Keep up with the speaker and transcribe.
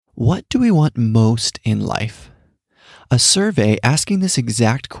What do we want most in life? A survey asking this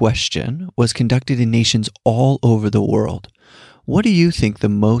exact question was conducted in nations all over the world. What do you think the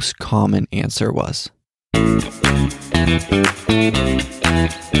most common answer was?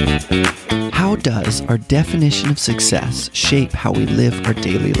 How does our definition of success shape how we live our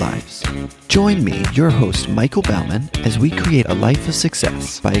daily lives? Join me, your host, Michael Bauman, as we create a life of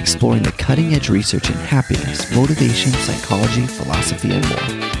success by exploring the cutting-edge research in happiness, motivation, psychology, philosophy, and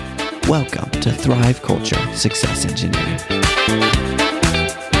more. Welcome to Thrive Culture Success Engineering.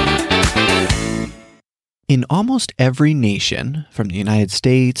 In almost every nation, from the United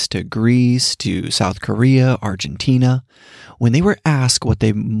States to Greece to South Korea, Argentina, when they were asked what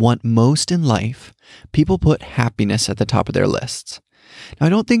they want most in life, people put happiness at the top of their lists. Now, I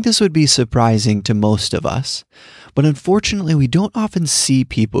don't think this would be surprising to most of us, but unfortunately, we don't often see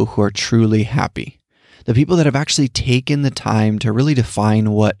people who are truly happy. The people that have actually taken the time to really define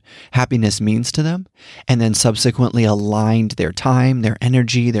what happiness means to them, and then subsequently aligned their time, their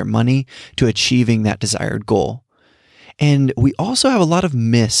energy, their money to achieving that desired goal. And we also have a lot of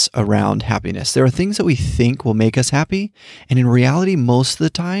myths around happiness. There are things that we think will make us happy, and in reality, most of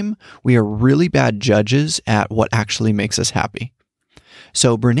the time, we are really bad judges at what actually makes us happy.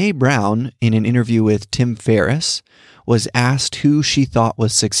 So Brené Brown, in an interview with Tim Ferriss, was asked who she thought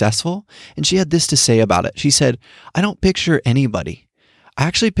was successful, and she had this to say about it. She said, "I don't picture anybody. I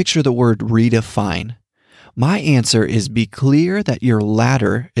actually picture the word redefine. My answer is be clear that your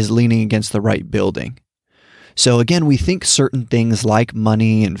ladder is leaning against the right building." So again, we think certain things like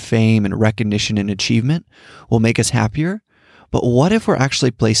money and fame and recognition and achievement will make us happier. But what if we're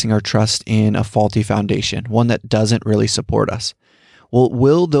actually placing our trust in a faulty foundation, one that doesn't really support us? Well,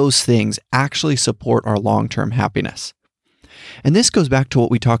 will those things actually support our long-term happiness? And this goes back to what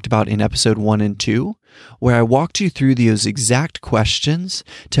we talked about in episode 1 and 2, where I walked you through those exact questions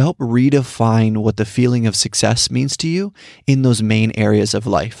to help redefine what the feeling of success means to you in those main areas of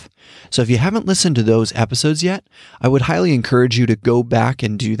life. So if you haven't listened to those episodes yet, I would highly encourage you to go back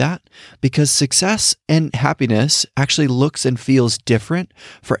and do that, because success and happiness actually looks and feels different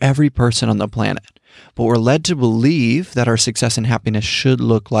for every person on the planet. But we're led to believe that our success and happiness should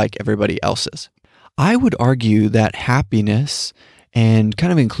look like everybody else's. I would argue that happiness, and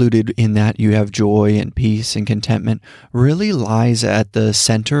kind of included in that you have joy and peace and contentment, really lies at the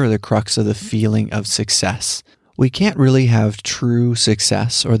center or the crux of the feeling of success. We can't really have true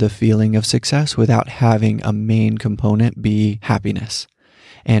success or the feeling of success without having a main component be happiness.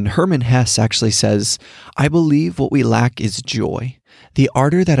 And Hermann Hesse actually says, "I believe what we lack is joy. The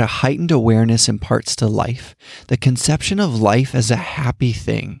ardor that a heightened awareness imparts to life, the conception of life as a happy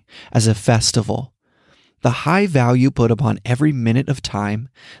thing, as a festival. The high value put upon every minute of time,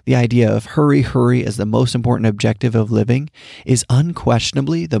 the idea of hurry as the most important objective of living, is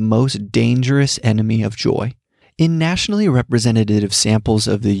unquestionably the most dangerous enemy of joy." In nationally representative samples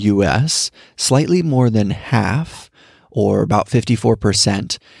of the US, slightly more than half, or about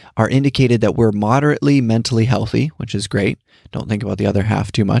 54%, are indicated that we're moderately mentally healthy, which is great. Don't think about the other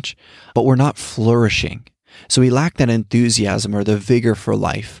half too much, but we're not flourishing. So we lack that enthusiasm or the vigor for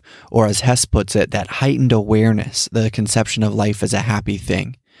life, or as Hess puts it, that heightened awareness, the conception of life as a happy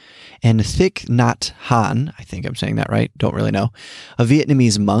thing. And Thich Nhat Hanh, I think I'm saying that right, don't really know, a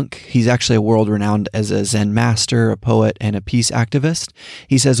Vietnamese monk, he's actually world-renowned as a Zen master, a poet, and a peace activist.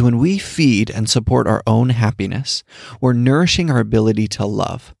 He says, when we feed and support our own happiness, we're nourishing our ability to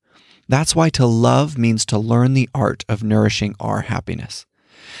love. That's why to love means to learn the art of nourishing our happiness.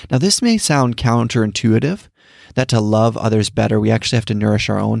 Now, this may sound counterintuitive, that to love others better, we actually have to nourish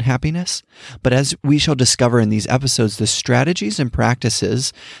our own happiness. But as we shall discover in these episodes, the strategies and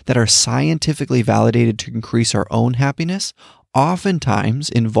practices that are scientifically validated to increase our own happiness oftentimes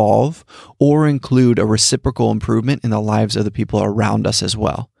involve or include a reciprocal improvement in the lives of the people around us as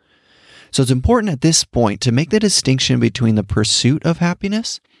well. So it's important at this point to make the distinction between the pursuit of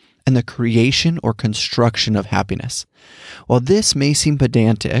happiness and the creation or construction of happiness. While this may seem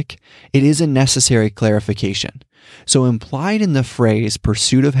pedantic, it is a necessary clarification. So implied in the phrase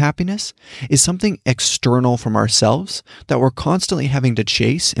pursuit of happiness is something external from ourselves that we're constantly having to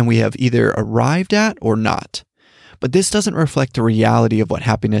chase and we have either arrived at or not. But this doesn't reflect the reality of what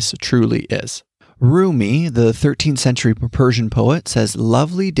happiness truly is. Rumi, the 13th century Persian poet, says,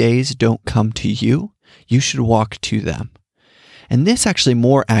 "Lovely days don't come to you, you should walk to them." And this actually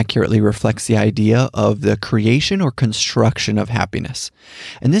more accurately reflects the idea of the creation or construction of happiness.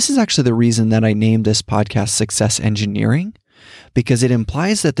 And this is actually the reason that I named this podcast Success Engineering, because it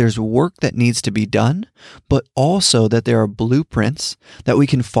implies that there's work that needs to be done, but also that there are blueprints that we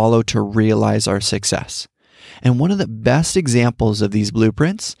can follow to realize our success. And one of the best examples of these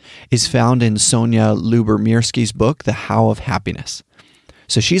blueprints is found in Sonja Lyubomirsky's book, The How of Happiness.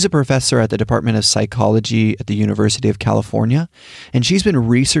 So she's a professor at the Department of Psychology at the University of California, and she's been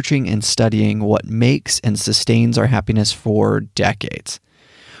researching and studying what makes and sustains our happiness for decades.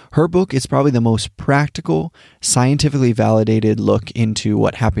 Her book is probably the most practical, scientifically validated look into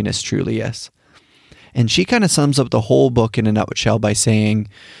what happiness truly is. And she kind of sums up the whole book in a nutshell by saying,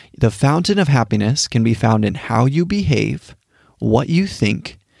 the fountain of happiness can be found in how you behave, what you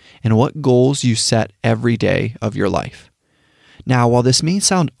think, and what goals you set every day of your life. Now, while this may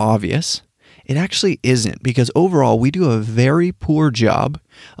sound obvious, it actually isn't, because overall we do a very poor job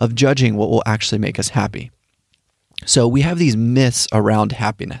of judging what will actually make us happy. So we have these myths around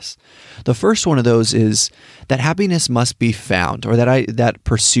happiness. The first one of those is that happiness must be found, or that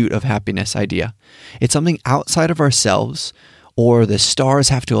pursuit of happiness idea. It's something outside of ourselves, or the stars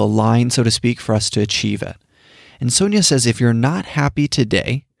have to align, so to speak, for us to achieve it. And Sonja says if you're not happy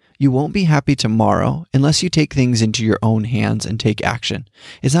today, you won't be happy tomorrow unless you take things into your own hands and take action.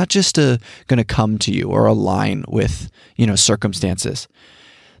 It's not just going to come to you or align with, circumstances.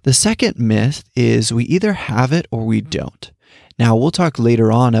 The second myth is we either have it or we don't. Now, we'll talk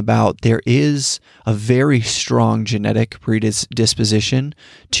later on about there is a very strong genetic predisposition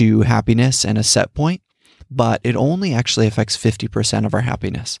to happiness and a set point, but it only actually affects 50% of our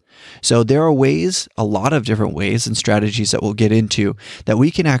happiness. So there are ways, a lot of different ways and strategies that we'll get into that we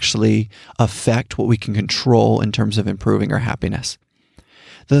can actually affect what we can control in terms of improving our happiness.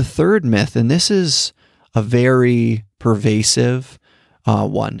 The third myth, and this is a very pervasive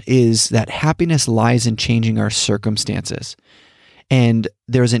one, is that happiness lies in changing our circumstances. And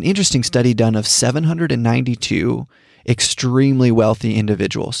there's an interesting study done of 792 extremely wealthy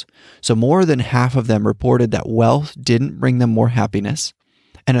individuals. So more than half of them reported that wealth didn't bring them more happiness.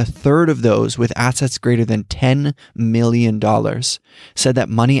 And a third of those with assets greater than $10 million said that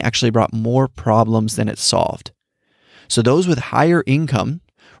money actually brought more problems than it solved. So those with higher income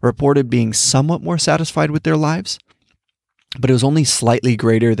reported being somewhat more satisfied with their lives, but it was only slightly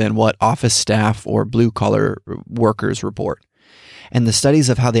greater than what office staff or blue-collar workers report. And the studies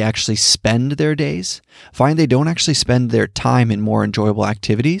of how they actually spend their days find they don't actually spend their time in more enjoyable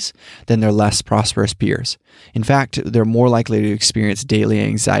activities than their less prosperous peers. In fact, they're more likely to experience daily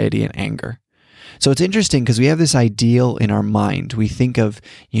anxiety and anger. So it's interesting because we have this ideal in our mind. We think of,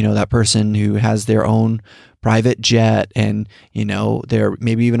 that person who has their own private jet and, they're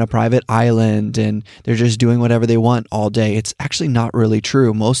maybe even a private island and they're just doing whatever they want all day. It's actually not really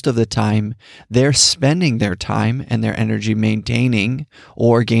true. Most of the time, they're spending their time and their energy maintaining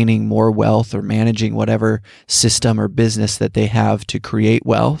or gaining more wealth or managing whatever system or business that they have to create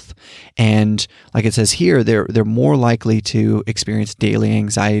wealth. And like it says here, they're more likely to experience daily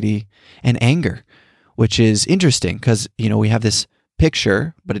anxiety and anger, which is interesting because, we have this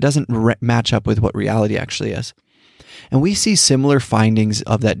picture, but it doesn't match up with what reality actually is. And we see similar findings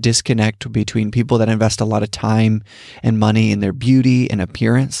of that disconnect between people that invest a lot of time and money in their beauty and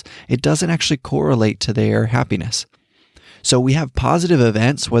appearance. It doesn't actually correlate to their happiness. So we have positive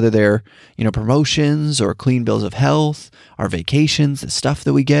events, whether they're, promotions or clean bills of health, our vacations, the stuff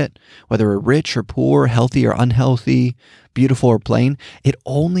that we get, whether we're rich or poor, healthy or unhealthy, beautiful or plain, it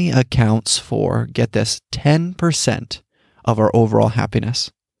only accounts for, get this, 10% of our overall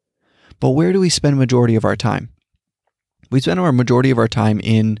happiness. But where do we spend majority of our time? We spend our majority of our time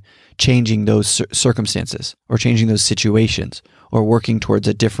in changing those circumstances or changing those situations or working towards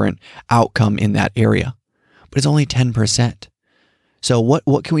a different outcome in that area. But it's only 10%. So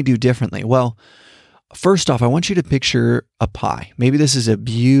what can we do differently? Well, first off, I want you to picture a pie. Maybe this is a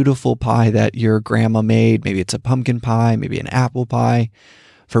beautiful pie that your grandma made. Maybe it's a pumpkin pie, maybe an apple pie.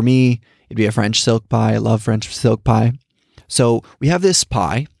 For me, it'd be a French silk pie. I love French silk pie. So we have this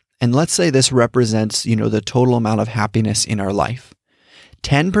pie, and let's say this represents, the total amount of happiness in our life.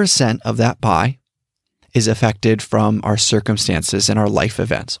 10% of that pie is affected from our circumstances and our life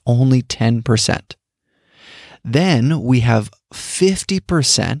events. Only 10%. Then we have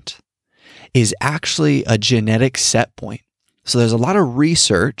 50% is actually a genetic set point. So there's a lot of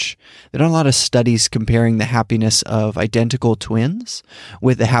research, there are a lot of studies comparing the happiness of identical twins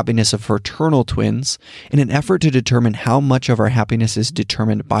with the happiness of fraternal twins in an effort to determine how much of our happiness is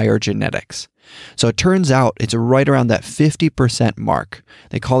determined by our genetics. So it turns out it's right around that 50% mark.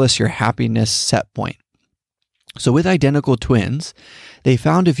 They call this your happiness set point. So with identical twins, they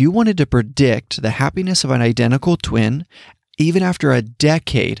found if you wanted to predict the happiness of an identical twin even after a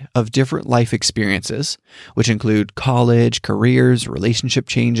decade of different life experiences, which include college, careers, relationship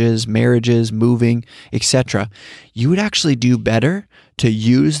changes, marriages, moving, etc., you would actually do better to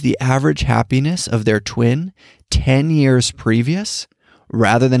use the average happiness of their twin 10 years previous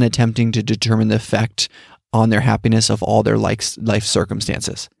rather than attempting to determine the effect on their happiness of all their life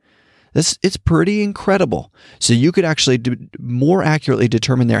circumstances. It's pretty incredible. So you could actually more accurately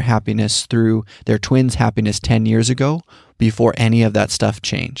determine their happiness through their twins' happiness 10 years ago before any of that stuff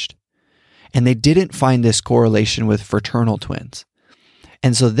changed. And they didn't find this correlation with fraternal twins.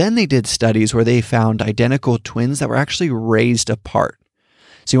 And so then they did studies where they found identical twins that were actually raised apart.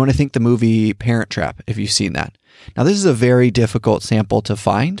 So you want to think the movie Parent Trap, if you've seen that. Now, this is a very difficult sample to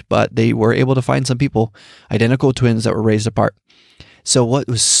find, but they were able to find some people, identical twins that were raised apart. So what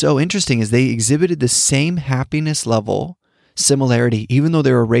was so interesting is they exhibited the same happiness level similarity, even though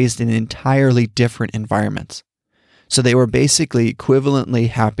they were raised in entirely different environments. So they were basically equivalently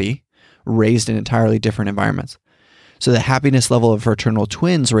happy, raised in entirely different environments. So the happiness level of fraternal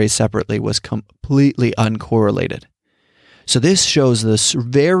twins raised separately was completely uncorrelated. So this shows this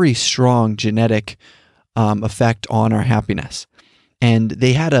very strong genetic effect on our happiness. And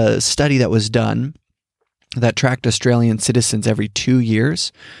they had a study that was done that tracked Australian citizens every 2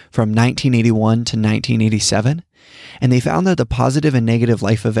 years from 1981 to 1987. And they found that the positive and negative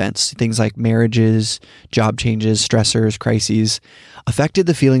life events, things like marriages, job changes, stressors, crises, affected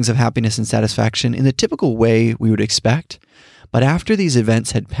the feelings of happiness and satisfaction in the typical way we would expect. But after these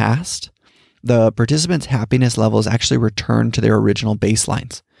events had passed, the participants' happiness levels actually returned to their original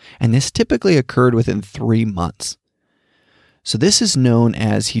baselines. And this typically occurred within 3 months. So this is known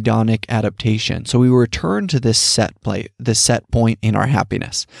as hedonic adaptation. So we return to this set point in our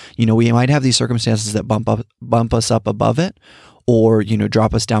happiness. We might have these circumstances that bump us up above it, or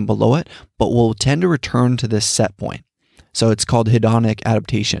drop us down below it, but we'll tend to return to this set point. So it's called hedonic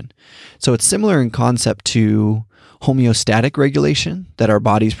adaptation. So it's similar in concept to homeostatic regulation that our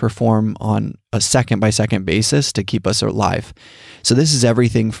bodies perform on a second-by-second basis to keep us alive. So this is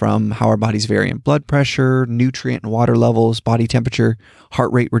everything from how our bodies vary in blood pressure, nutrient and water levels, body temperature,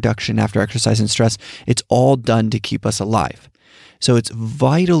 heart rate reduction after exercise and stress. It's all done to keep us alive. So it's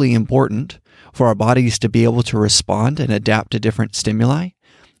vitally important for our bodies to be able to respond and adapt to different stimuli.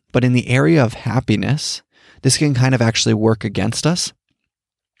 But in the area of happiness, this can kind of actually work against us.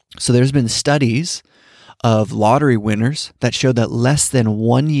 So there's been studies of lottery winners that showed that less than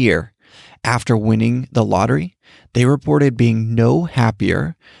 1 year after winning the lottery, they reported being no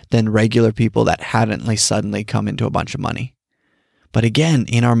happier than regular people that hadn't suddenly come into a bunch of money. But again,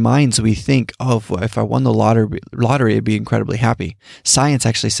 in our minds, we think, if I won the lottery, I'd be incredibly happy. Science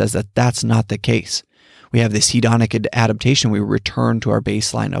actually says that that's not the case. We have this hedonic adaptation. We return to our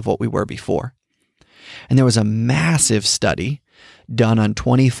baseline of what we were before. And there was a massive study done on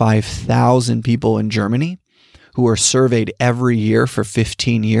 25,000 people in Germany who were surveyed every year for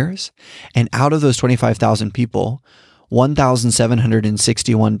 15 years. And out of those 25,000 people,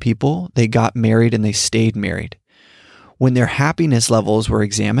 1,761 people, they got married and they stayed married. When their happiness levels were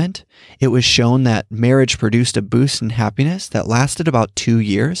examined, it was shown that marriage produced a boost in happiness that lasted about 2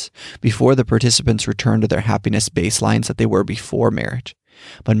 years before the participants returned to their happiness baselines that they were before marriage.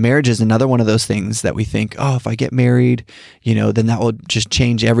 But marriage is another one of those things that we think, if I get married, then that will just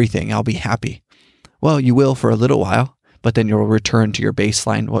change everything. I'll be happy. Well, you will for a little while, but then you'll return to your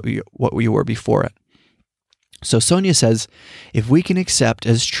baseline, what you were before it. So Sonia says, if we can accept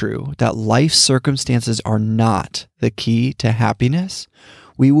as true that life circumstances are not the key to happiness,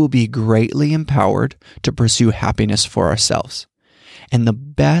 we will be greatly empowered to pursue happiness for ourselves. And the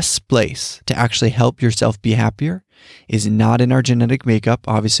best place to actually help yourself be happier is not in our genetic makeup,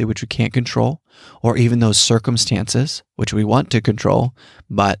 obviously, which we can't control, or even those circumstances, which we want to control,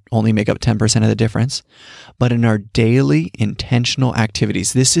 but only make up 10% of the difference, but in our daily intentional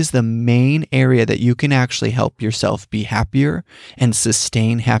activities. This is the main area that you can actually help yourself be happier and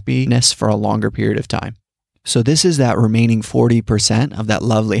sustain happiness for a longer period of time. So this is that remaining 40% of that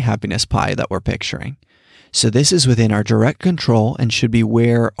lovely happiness pie that we're picturing. So this is within our direct control and should be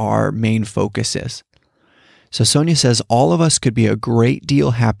where our main focus is. So Sonia says all of us could be a great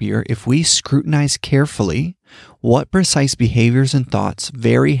deal happier if we scrutinize carefully what precise behaviors and thoughts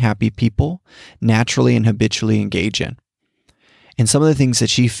very happy people naturally and habitually engage in. And some of the things that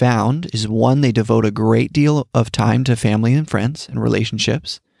she found is, one, they devote a great deal of time to family and friends and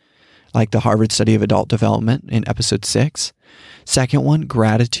relationships, like the Harvard Study of Adult Development in episode 6. Second one,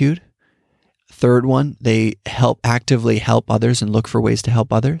 gratitude. Third one, they actively help others and look for ways to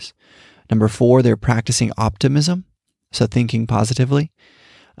help others. Number 4, they're practicing optimism, so thinking positively.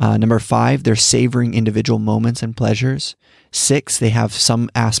 Number 5, they're savoring individual moments and pleasures. 6, they have some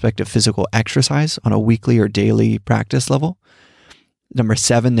aspect of physical exercise on a weekly or daily practice level. Number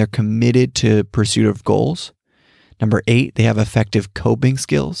 7, they're committed to pursuit of goals. Number 8, they have effective coping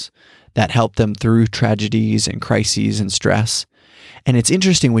skills that help them through tragedies and crises and stress. And it's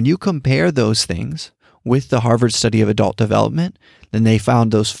interesting, when you compare those things with the Harvard study of adult development, then they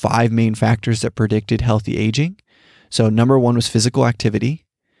found those 5 main factors that predicted healthy aging. So number 1 was physical activity.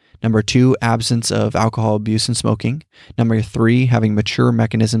 Number 2, absence of alcohol abuse and smoking. Number 3, having mature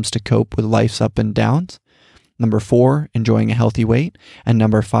mechanisms to cope with life's ups and downs. Number 4, enjoying a healthy weight. And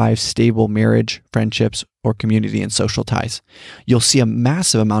number 5, stable marriage, friendships, or community and social ties. You'll see a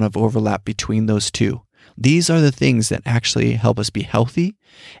massive amount of overlap between those two. These are the things that actually help us be healthy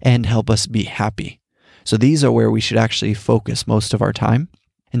and help us be happy. So these are where we should actually focus most of our time.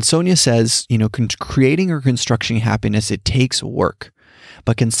 And Sonia says, creating or constructing happiness, it takes work.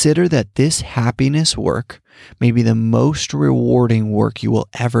 But consider that this happiness work may be the most rewarding work you will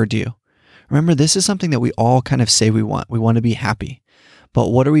ever do. Remember, this is something that we all kind of say we want. We want to be happy. But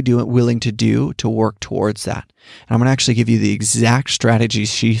what are we willing to do to work towards that? And I'm going to actually give you the exact strategies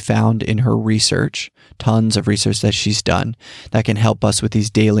she found in her research, tons of research that she's done that can help us with these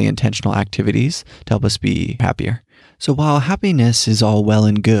daily intentional activities to help us be happier. So while happiness is all well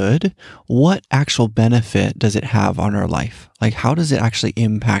and good, what actual benefit does it have on our life? Like, how does it actually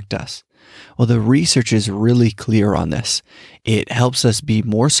impact us? Well, the research is really clear on this. It helps us be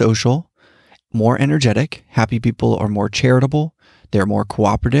more social, more energetic. Happy people are more charitable. They're more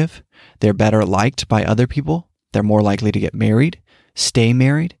cooperative. They're better liked by other people. They're more likely to get married, stay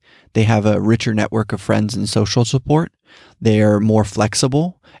married. They have a richer network of friends and social support. They're more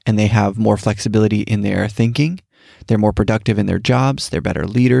flexible, and they have more flexibility in their thinking. They're more productive in their jobs. They're better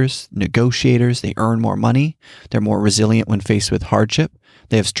leaders, negotiators. They earn more money. They're more resilient when faced with hardship.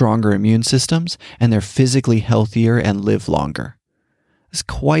 They have stronger immune systems, and they're physically healthier and live longer. It's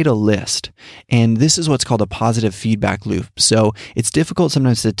quite a list. And this is what's called a positive feedback loop. So it's difficult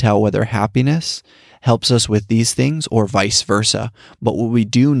sometimes to tell whether happiness helps us with these things or vice versa. But what we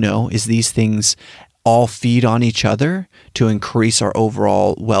do know is these things all feed on each other to increase our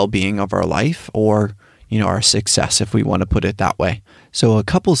overall well-being of our life, or our success, if we want to put it that way. So a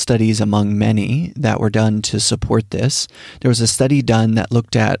couple studies among many that were done to support this. There was a study done that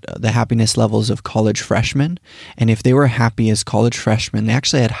looked at the happiness levels of college freshmen. And if they were happy as college freshmen, they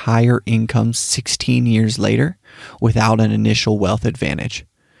actually had higher incomes 16 years later without an initial wealth advantage.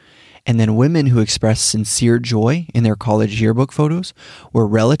 And then women who expressed sincere joy in their college yearbook photos were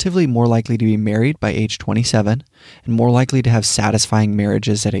relatively more likely to be married by age 27 and more likely to have satisfying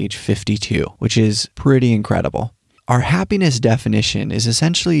marriages at age 52, which is pretty incredible. Our happiness definition is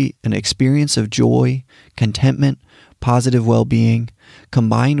essentially an experience of joy, contentment, positive well-being,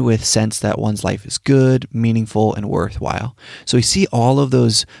 combined with sense that one's life is good, meaningful, and worthwhile. So we see all of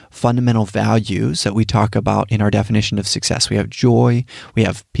those fundamental values that we talk about in our definition of success. We have joy, we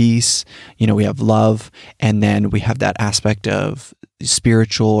have peace, we have love, and then we have that aspect of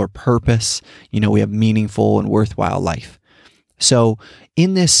spiritual or purpose. We have meaningful and worthwhile life. So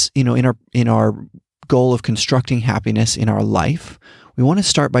in this, in our goal of constructing happiness in our life, we want to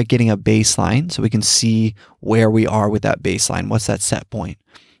start by getting a baseline so we can see where we are with that baseline. What's that set point?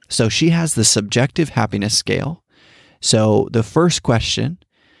 So she has the subjective happiness scale. So the first question,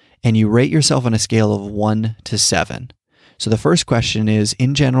 and you rate yourself on a scale of 1 to 7. So the first question is,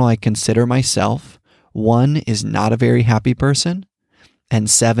 in general, I consider myself 1 is not a very happy person, and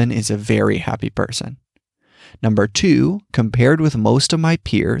 7 is a very happy person. Number 2, compared with most of my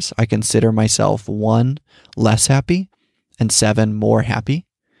peers, I consider myself 1 less happy, and 7 more happy.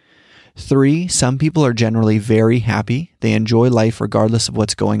 3, some people are generally very happy. They enjoy life regardless of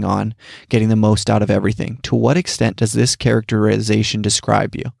what's going on, getting the most out of everything. To what extent does this characterization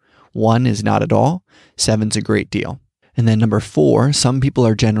describe you? 1 is not at all. 7's a great deal. And then number 4, some people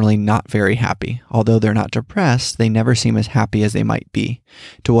are generally not very happy. Although they're not depressed, they never seem as happy as they might be.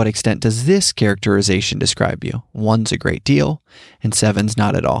 To what extent does this characterization describe you? 1's a great deal, and 7's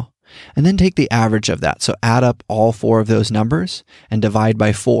not at all. And then take the average of that. So add up all 4 of those numbers and divide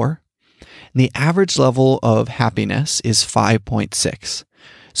by 4. And the average level of happiness is 5.6.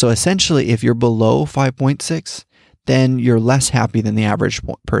 So essentially, if you're below 5.6, then you're less happy than the average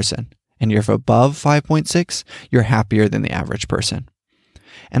person. And if you're above 5.6, you're happier than the average person.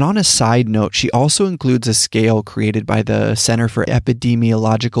 And on a side note, she also includes a scale created by the Center for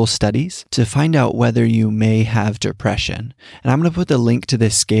Epidemiological Studies to find out whether you may have depression. And I'm going to put the link to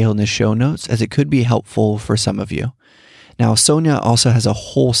this scale in the show notes, as it could be helpful for some of you. Now, Sonia also has a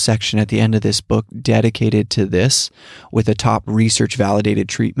whole section at the end of this book dedicated to this with the top research validated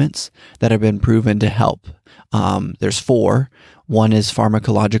treatments that have been proven to help. There's 4. One is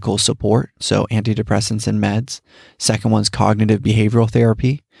pharmacological support, so antidepressants and meds. Second one's cognitive behavioral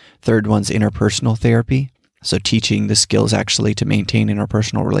therapy. Third one's interpersonal therapy, so teaching the skills actually to maintain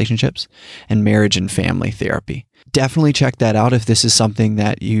interpersonal relationships. And marriage and family therapy. Definitely check that out if this is something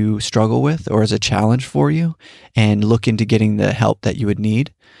that you struggle with or is a challenge for you, and look into getting the help that you would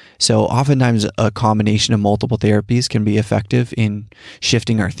need. So oftentimes a combination of multiple therapies can be effective in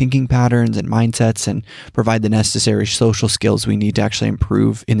shifting our thinking patterns and mindsets and provide the necessary social skills we need to actually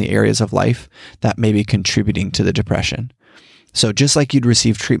improve in the areas of life that may be contributing to the depression. So just like you'd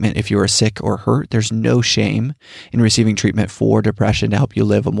receive treatment if you were sick or hurt, there's no shame in receiving treatment for depression to help you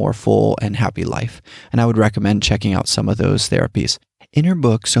live a more full and happy life. And I would recommend checking out some of those therapies. In her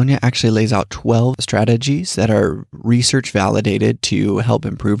book, Sonia actually lays out 12 strategies that are research validated to help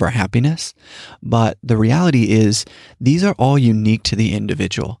improve our happiness. But the reality is these are all unique to the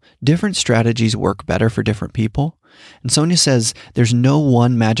individual. Different strategies work better for different people. And Sonia says there's no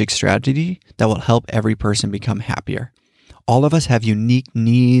one magic strategy that will help every person become happier. All of us have unique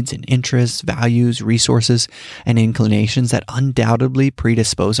needs and interests, values, resources, and inclinations that undoubtedly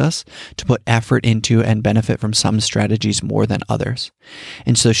predispose us to put effort into and benefit from some strategies more than others.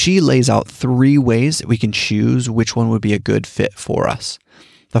 And so she lays out 3 ways that we can choose which one would be a good fit for us.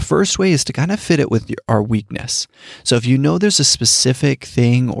 The first way is to kind of fit it with our weakness. So if you know there's a specific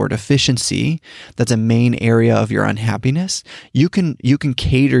thing or deficiency that's a main area of your unhappiness, you can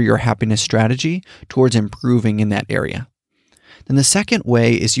cater your happiness strategy towards improving in that area. Then the second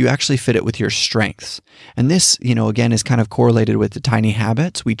way is you actually fit it with your strengths. And this, again, is kind of correlated with the tiny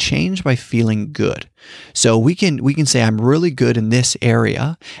habits. We change by feeling good. So we can say, I'm really good in this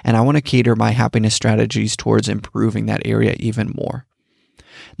area, and I want to cater my happiness strategies towards improving that area even more.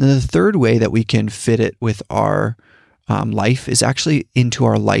 Then the third way that we can fit it with our life is actually into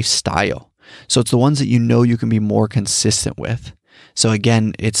our lifestyle. So it's the ones that you can be more consistent with. So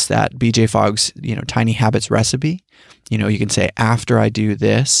again, it's that BJ Fogg's, tiny habits recipe. You can say, after I do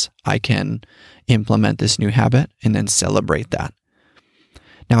this, I can implement this new habit and then celebrate that.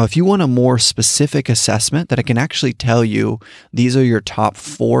 Now, if you want a more specific assessment that I can actually tell you, these are your top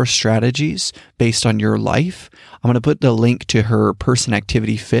 4 strategies based on your life, I'm going to put the link to her person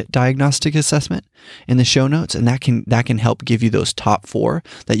activity fit diagnostic assessment in the show notes, and that can help give you those top 4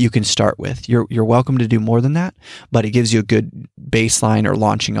 that you can start with. You're welcome to do more than that, but it gives you a good baseline or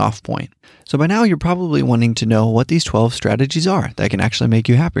launching off point. So by now, you're probably wanting to know what these 12 strategies are that can actually make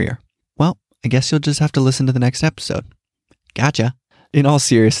you happier. Well, I guess you'll just have to listen to the next episode. Gotcha. In all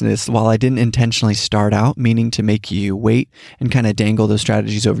seriousness, while I didn't intentionally start out meaning to make you wait and kind of dangle those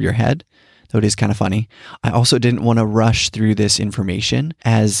strategies over your head, though it is kind of funny, I also didn't want to rush through this information,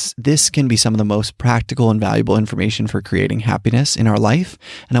 as this can be some of the most practical and valuable information for creating happiness in our life.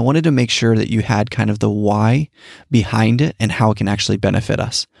 And I wanted to make sure that you had kind of the why behind it and how it can actually benefit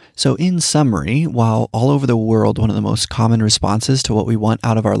us. So in summary, while all over the world, one of the most common responses to what we want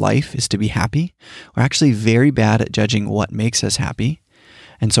out of our life is to be happy, we're actually very bad at judging what makes us happy.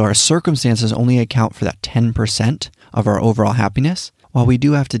 And so our circumstances only account for that 10% of our overall happiness, while we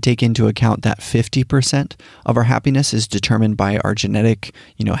do have to take into account that 50% of our happiness is determined by our genetic,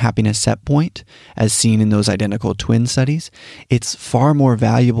 happiness set point, as seen in those identical twin studies. It's far more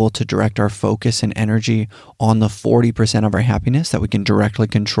valuable to direct our focus and energy on the 40% of our happiness that we can directly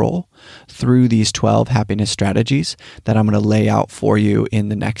control through these 12 happiness strategies that I'm going to lay out for you in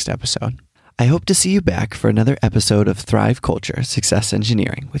the next episode. I hope to see you back for another episode of Thrive Culture Success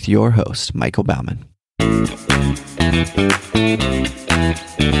Engineering with your host, Michael Bauman.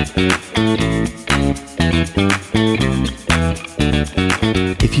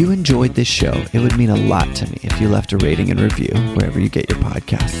 If you enjoyed this show, it would mean a lot to me if you left a rating and review wherever you get your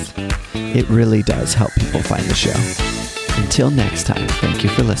podcasts. It really does help people find the show. Until next time, thank you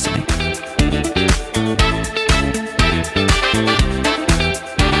for listening.